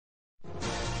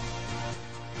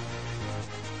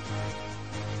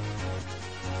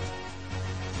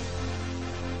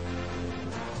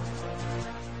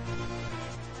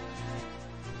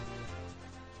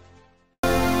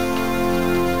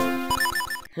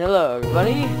Hello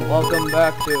everybody, welcome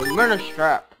back to Minish.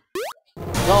 Zelda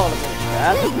Minish.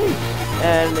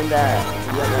 And in that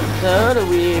episode,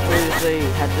 we previously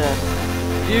had to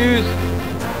use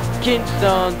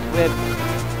kingstones with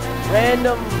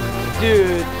random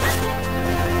dudes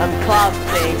on cloud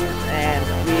things, and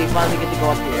we finally get to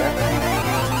go up here.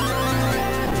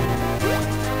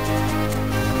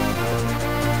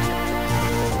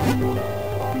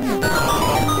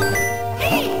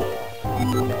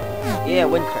 Yeah,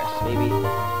 Windcrest, baby.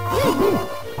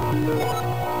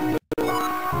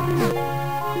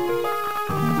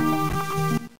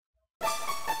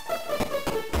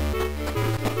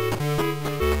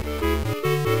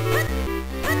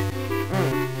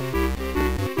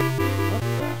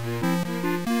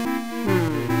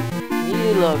 He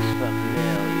looks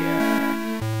familiar.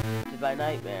 To my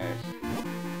nightmares.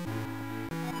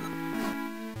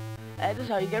 And this is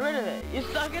how you get rid of it. You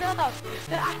suck it up!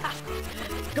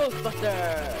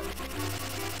 Ghostbuster!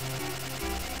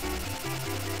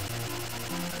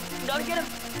 Gotta get him!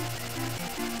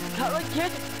 How do I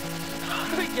get it? How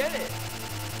do I get it?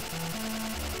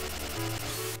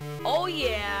 Oh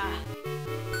yeah!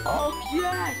 Oh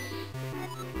yes!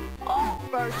 Oh,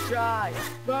 first try!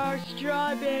 First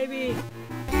try, baby!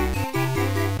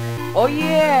 Oh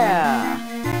yeah!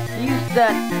 He's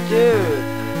that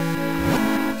dude!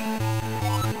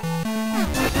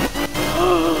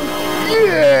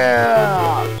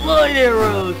 Yeah! Light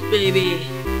arrows, baby!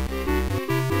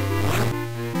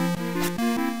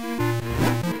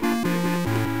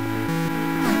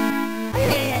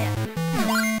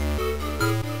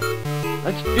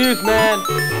 Let's fuse, man!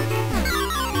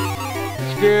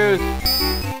 Let's fuse!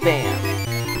 Bam!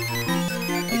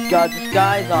 My god, this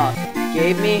guy is awesome. He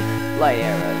gave me light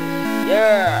arrows.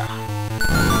 Yeah!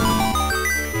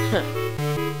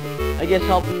 I guess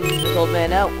helping this old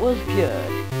man out was good.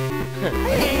 Like I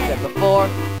said before,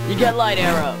 you get light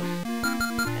arrows.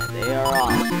 And they are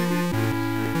awesome.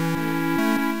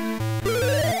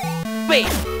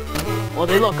 Bam! Well,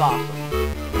 they look awesome.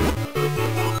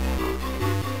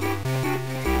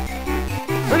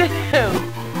 Look at him!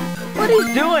 What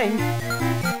he's doing?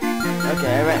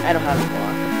 Okay, I don't have it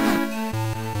more.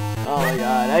 Oh my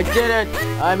god, I did it!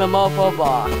 I'm a mofo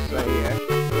boss right here.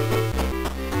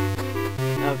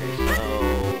 Okay, so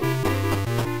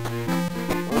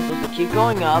we're supposed to keep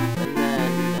going up, and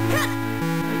then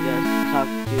I guess talk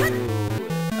to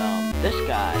this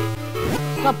guy.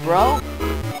 What's up, bro?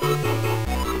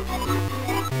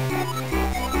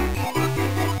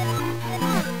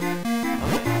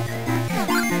 Okay.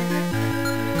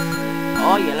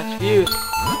 Oh yeah, let's fuse.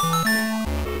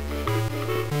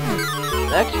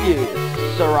 Let's fuse.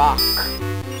 Sirach.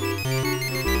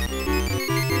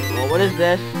 Well, what is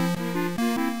this?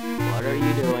 What are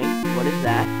you doing? What is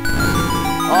that?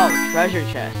 Oh, treasure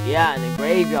chest. Yeah, in the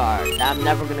graveyard. That I'm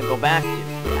never gonna go back to.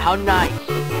 How nice.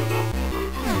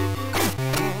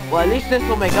 Well, at least this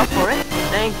will make up for it.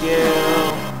 Thank you.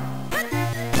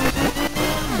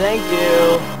 Thank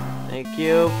you. Thank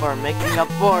you for making up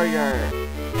for your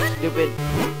stupid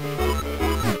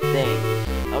things.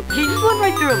 Oh, he just went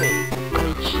right through me.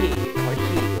 Or she, or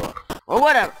he, or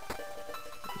whatever.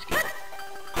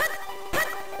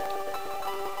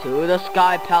 To the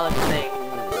Sky Palace thing.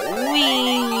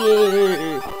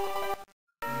 Whee!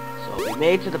 So we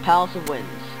made to the Palace of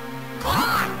Winds.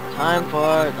 Time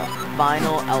for the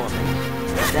final element.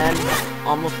 Then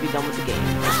almost be done with the game.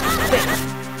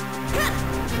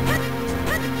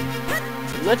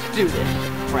 Let's do this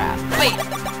crap. Wait!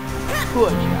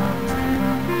 Good job.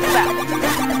 Bam!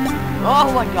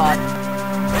 Oh my god!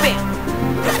 Bam!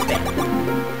 Bam!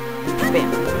 Bam!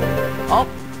 Oh!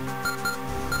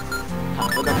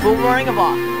 With a boomerang of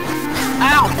awesome.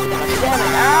 Ow! Damn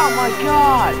it! Ow! My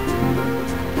god!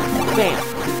 Bam!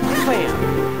 Bam!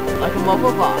 Like a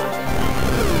mobile boss.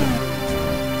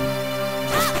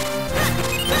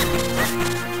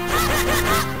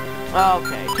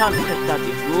 Okay, time to test out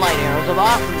these light arrows of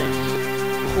awesomeness.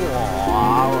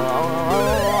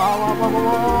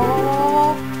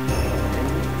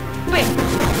 Bam!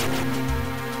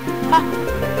 Ha!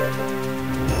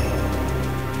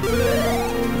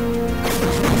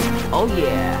 Oh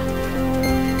yeah.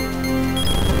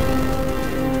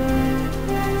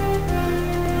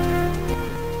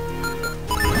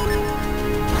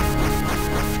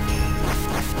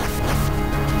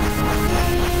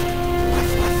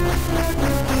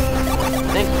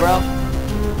 Thanks, bro.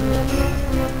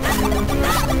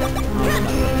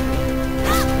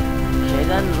 Okay,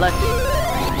 then let's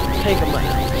take a look.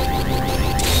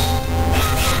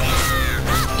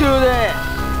 Do this!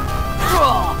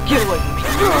 Get away from me!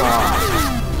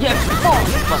 Yes! Oh,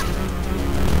 fuck!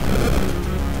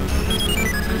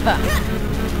 Ha.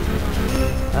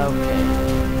 Okay.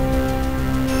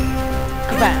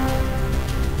 Kabam.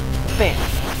 Bam.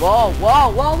 Whoa, whoa,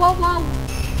 whoa, whoa, whoa.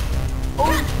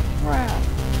 Oh, crap.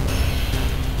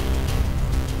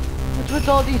 What's with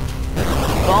all these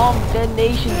bomb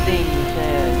detonation things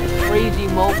and crazy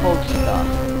mofo stuff?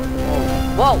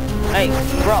 Whoa, whoa. Hey,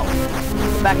 bro.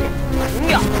 Back here.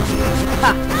 Yeah.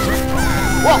 Ha.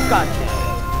 Whoa, goddamn.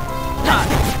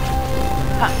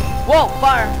 Ha. Whoa,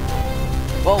 fire.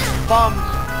 Whoa, bombs.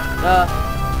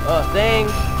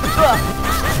 Things.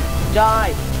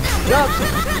 Die. Jump.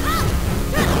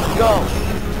 Go.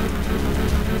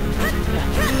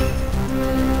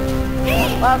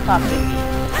 Laptop thingy.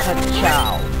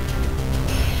 Ka-chow.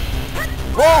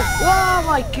 Whoa! Oh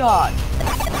my god!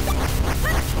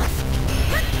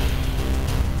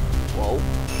 Whoa.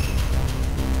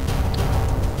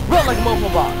 Run like a mobile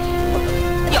boss.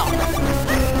 Yo!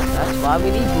 That's why we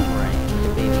need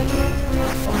boomerangs, baby.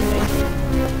 Okay.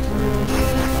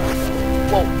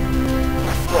 Whoa.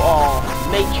 Oh,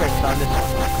 matrix on this one.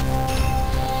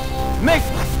 Make.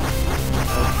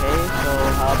 Okay, so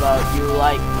how about you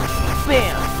like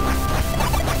bam?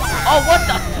 Oh, what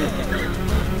the?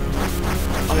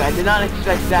 Okay, I did not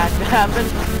expect that to happen.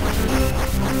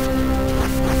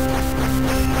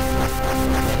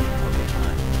 Okay,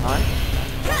 fine.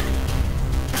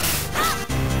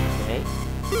 Okay.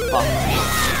 Oh.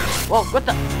 Whoa, what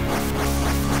the?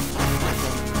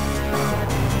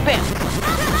 Bam!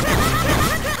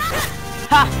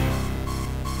 Ha!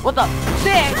 What the? 6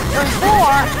 or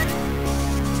 4?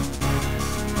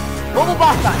 Mobile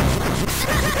boss time!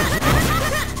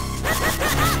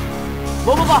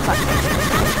 Mobile boss time!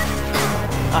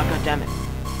 Oh, god damn it.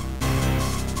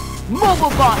 Mobile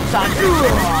boss time!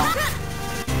 Ugh.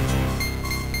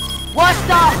 What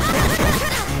the?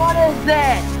 What is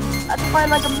this? I have to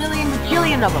find like a million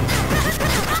bajillion of them.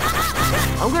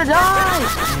 I'm gonna die!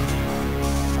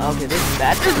 Okay, this is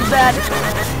bad. This is bad!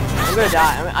 I'm gonna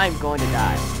die. I'm going to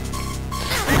die.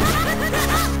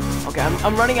 Okay,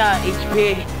 I'm running out of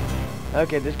HP.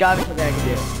 Okay, there's gotta be something I can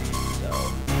do. So.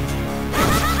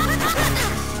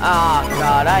 Ah,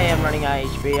 god, I am running out of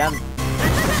HP. I'm.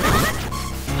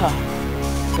 Huh.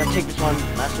 Gotta take this one,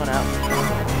 last one out.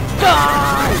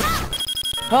 Die!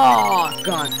 Oh,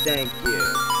 god, thank you.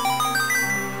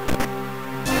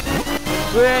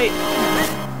 Sweet!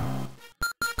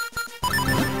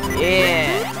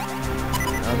 Yeah!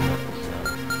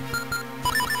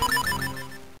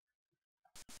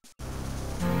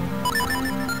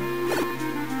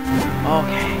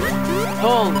 Okay.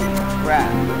 Holy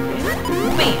crap.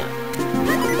 Bam!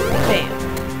 Bam!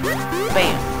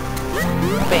 Bam!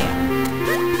 Bam!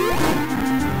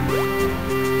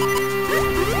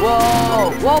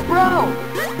 Whoa! Whoa, bro!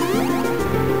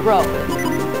 Bro!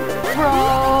 Bro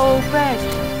fish!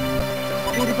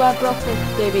 Beauty bot bro fish,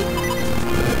 baby!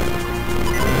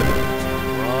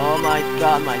 Oh my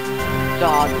god, my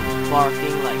dog is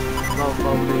barking like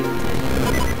mofo crazy.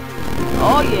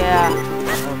 Oh yeah!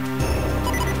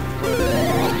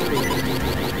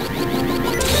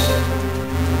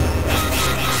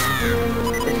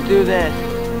 Let's do this.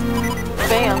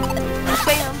 Bam!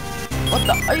 Bam! What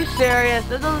the? Are you serious?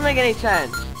 That doesn't make any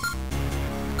sense.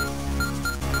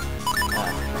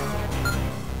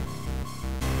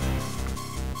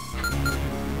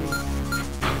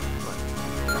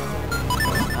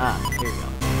 Here we go.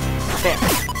 Bam!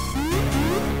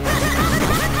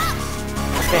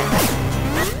 Bam!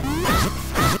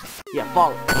 Yeah,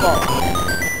 follow.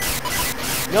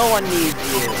 No one needs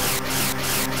you.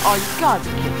 Oh, you gotta be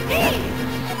kidding me.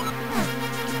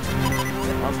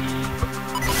 Okay.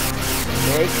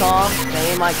 Stay calm, stay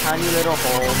in my tiny little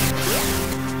hole.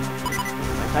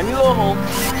 My tiny little hole.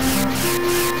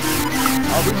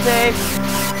 I'll be safe.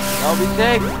 I'll be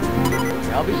safe.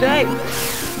 I'll be safe.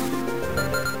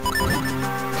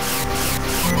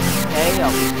 Okay,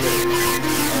 I'll be safe.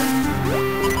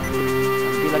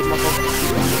 Be like my phone.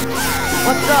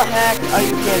 What the heck? Are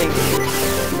you kidding me?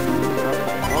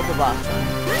 Okay, Mofo boss time.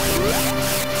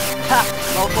 Ha!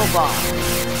 Mofo boss.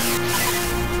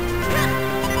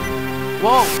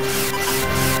 Whoa!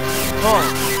 Whoa!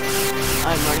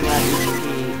 I'm running out of HP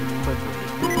quickly.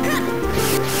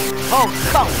 Oh,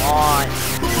 come on!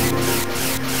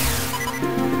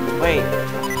 Wait.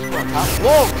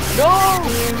 Whoa! No!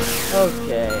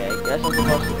 Okay, I guess I'm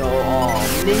supposed to go all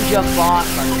ninja boss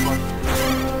on this one.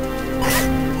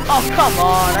 Oh, come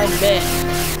on, I missed.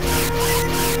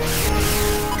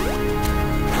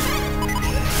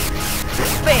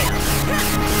 Bam!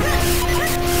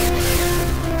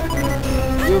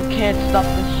 You can't stop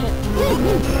this shit.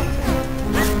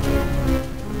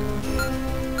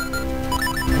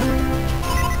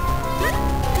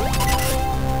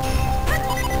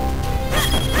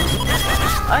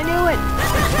 I knew it!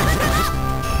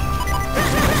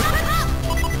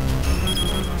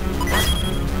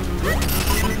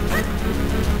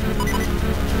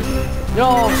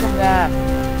 No, come back!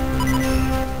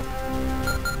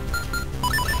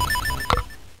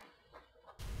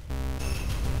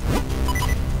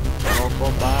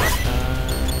 Awful boss time.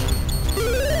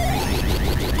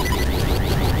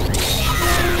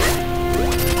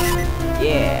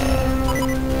 Yeah!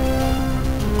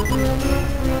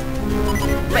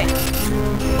 Bam!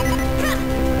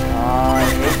 Oh, I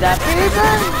hate that pizza!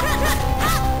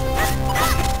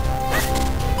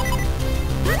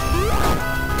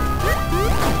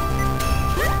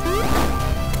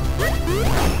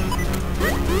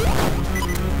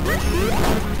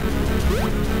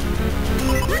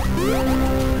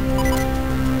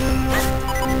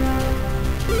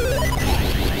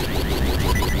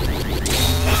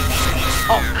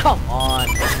 Oh, come on!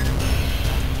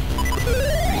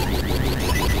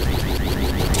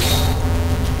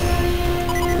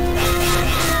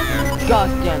 God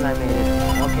damn, I made it.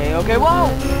 Okay, okay, whoa!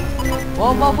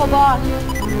 Whoa, boss!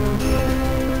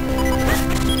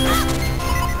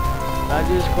 Gotta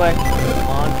do this quick.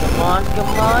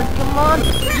 Come on!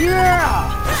 Yeah!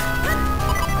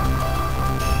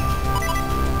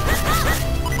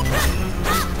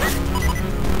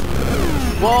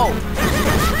 Whoa!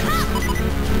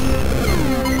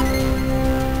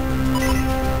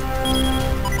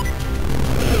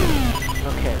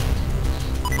 Okay.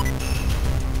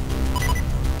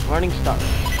 Running start.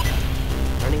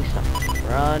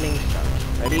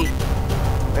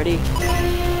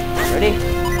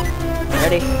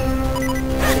 Ready?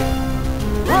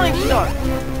 Running start!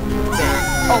 Okay.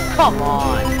 Oh, come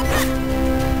on!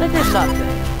 That did nothing.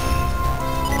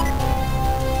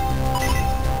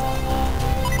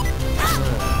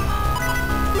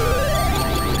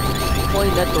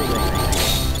 Point at the wall.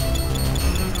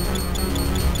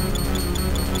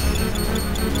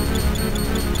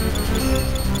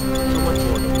 So much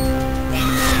water.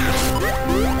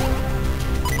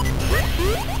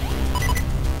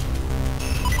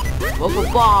 Whoa,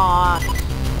 boss!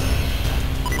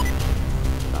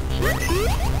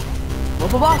 Whoa,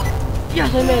 boss! Yes,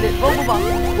 I made it! Whoa, boss!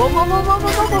 Whoa,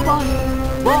 boss!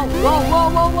 Whoa!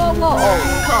 Oh,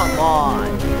 come on!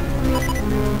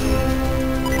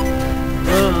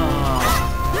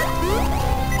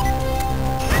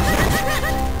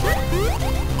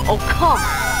 Oh, come!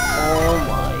 Oh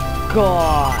my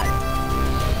god!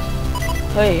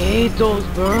 I hate those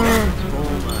birds! Oh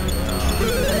my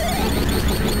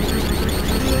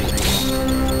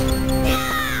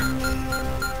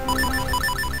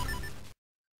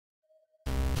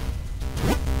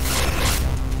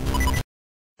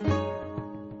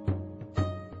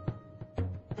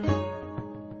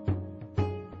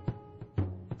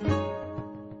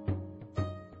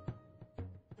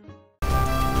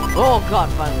Oh god,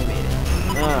 finally made it.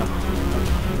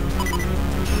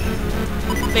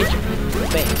 Nature.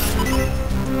 Base.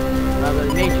 Not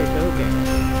really nature, so who cares?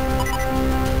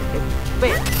 It's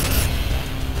base.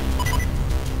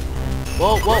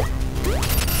 Whoa.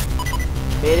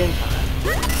 Made in time.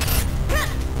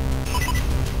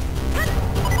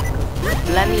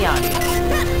 Let me out here.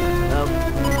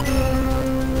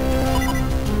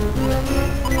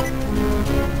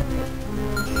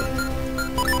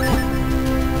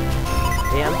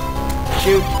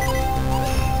 Shoot.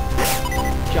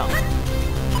 Jump.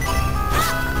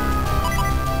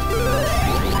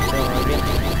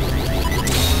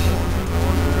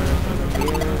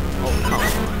 Oh, come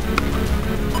on.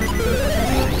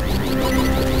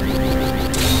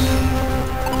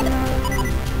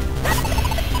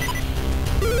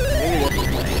 Maybe this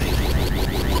way.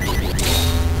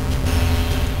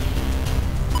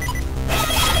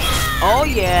 Oh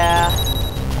yeah.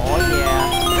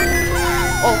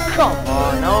 Oh, come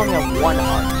on, I only have one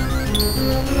heart.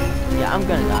 Yeah, I'm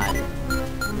gonna die.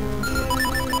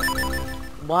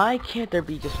 Why can't there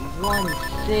be just one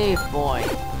save point?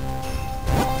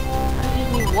 I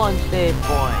just need one save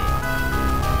point.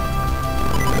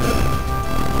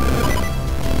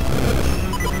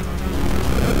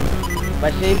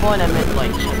 By save point, I meant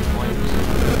like checkpoints.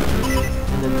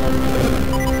 And then I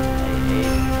hate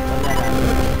when that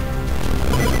happens.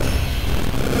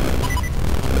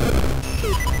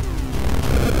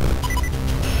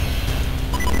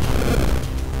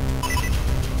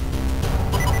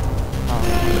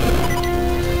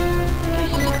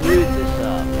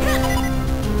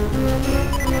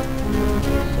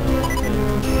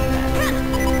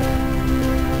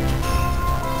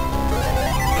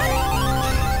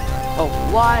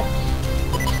 What?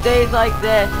 It stays like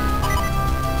this.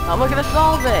 How am I gonna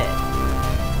solve it?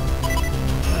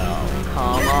 Oh,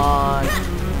 come on.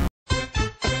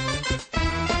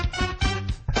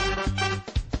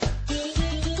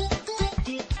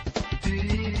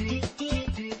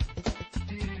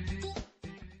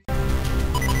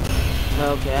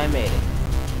 Okay, I made it.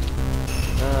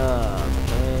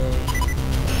 Okay.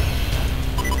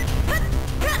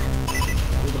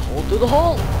 Through the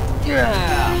hole!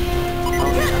 Yeah!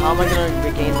 Okay, how am I gonna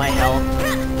regain my health?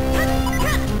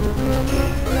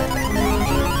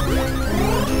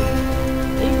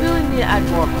 They really need to add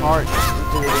more hearts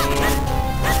into the game.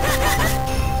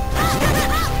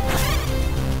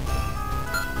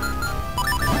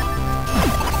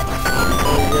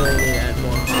 They really need to add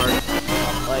more hearts.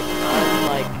 Like, I'm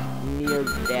like near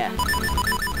death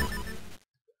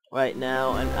right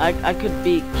now, and I could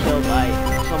be killed by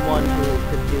someone who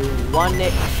could do 1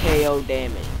 KO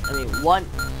damage. I mean, 1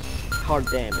 hard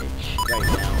damage right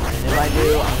now. And if I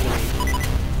do, I'm gonna be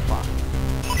fucked.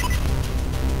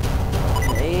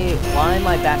 Okay, why am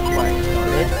I back to where I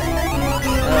started?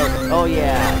 Oh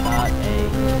yeah, I got a...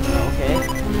 Okay.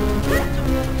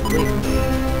 Wait.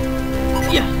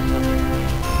 Yes!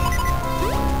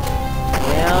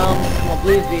 Damn, come on,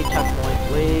 please be a checkpoint,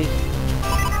 please.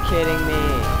 Kidding me.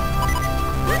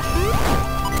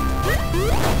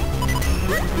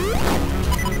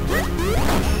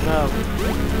 No.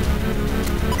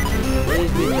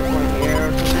 Please be a checkpoint here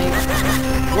or something.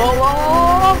 Whoa, whoa,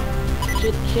 whoa!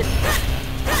 Shit, shit.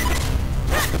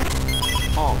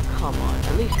 Oh, come on.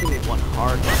 At least give me 1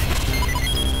 heart.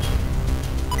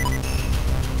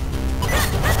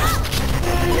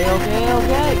 Okay, okay,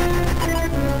 okay.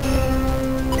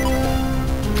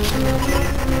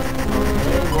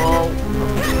 Okay, whoa.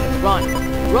 Run!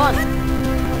 Run!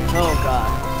 Oh,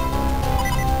 God.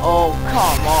 Oh,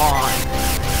 come on!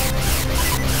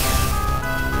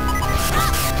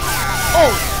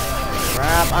 Oh!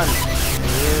 Crap, I'm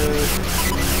screwed.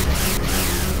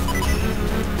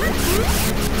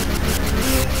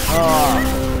 Oh,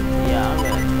 yeah, I'm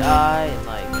gonna die in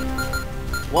like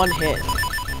 1 hit.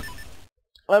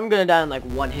 I'm gonna die in like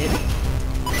 1 hit.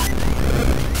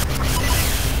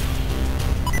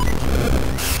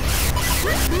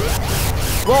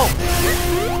 Whoa!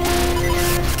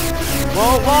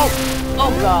 Whoa, whoa!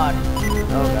 Oh god!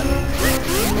 Oh god.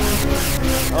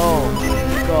 Oh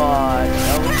god.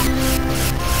 That was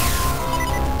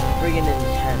friggin'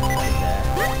 intense right there.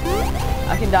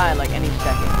 I can die in like any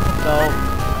second. So,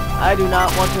 I do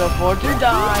not want to afford to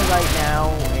die right now.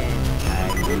 And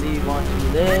I really want to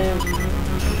live.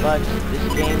 But this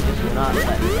game just will not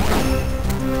let me.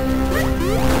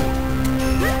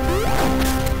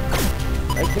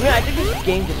 Like, to me, I think this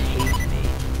game just hates me.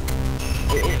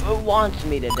 It wants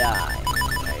me to die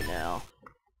right now.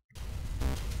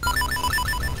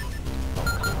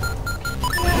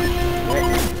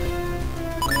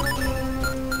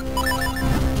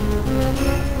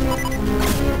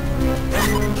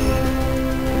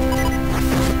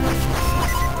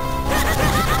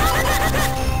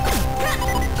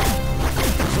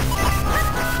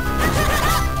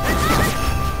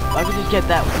 If I could just get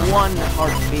that 1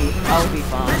 heartbeat, I'll be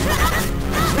fine.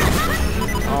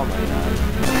 Oh my god.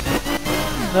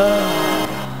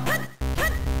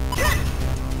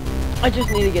 I just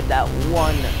need to get that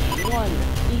one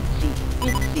itsy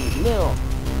little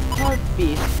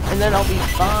heartbeat, and then I'll be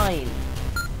fine.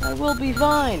 I will be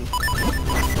fine.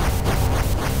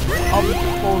 I'll be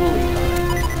totally fine.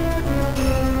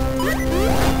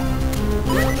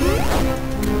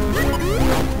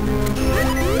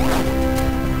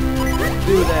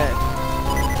 Do this.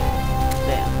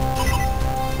 Damn.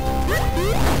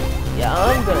 Yeah,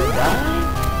 I'm gonna die.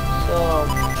 So,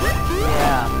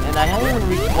 yeah, and I haven't even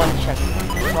reached 1 checkpoint.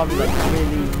 It's probably like a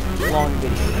really long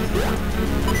video.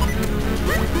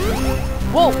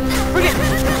 Whoa! Forget!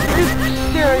 Are you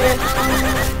serious?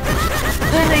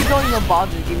 Then they don't even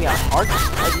bother to give me a heart,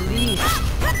 at least.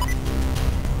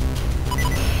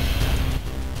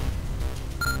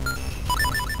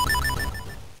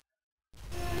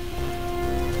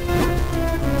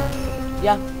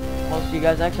 Yeah, we'll see you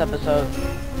guys next episode.